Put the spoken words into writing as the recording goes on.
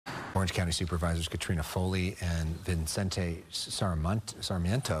Orange County Supervisors Katrina Foley and Vicente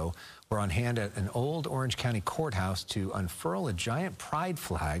Sarmiento were on hand at an old Orange County courthouse to unfurl a giant pride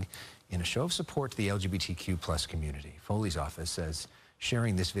flag in a show of support to the LGBTQ+ community. Foley's office says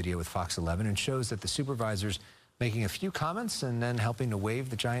sharing this video with Fox 11 and shows that the supervisors making a few comments and then helping to wave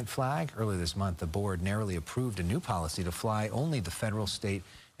the giant flag. Earlier this month, the board narrowly approved a new policy to fly only the federal, state,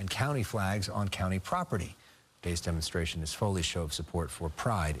 and county flags on county property. Today's demonstration is Foley's show of support for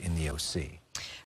pride in the OC.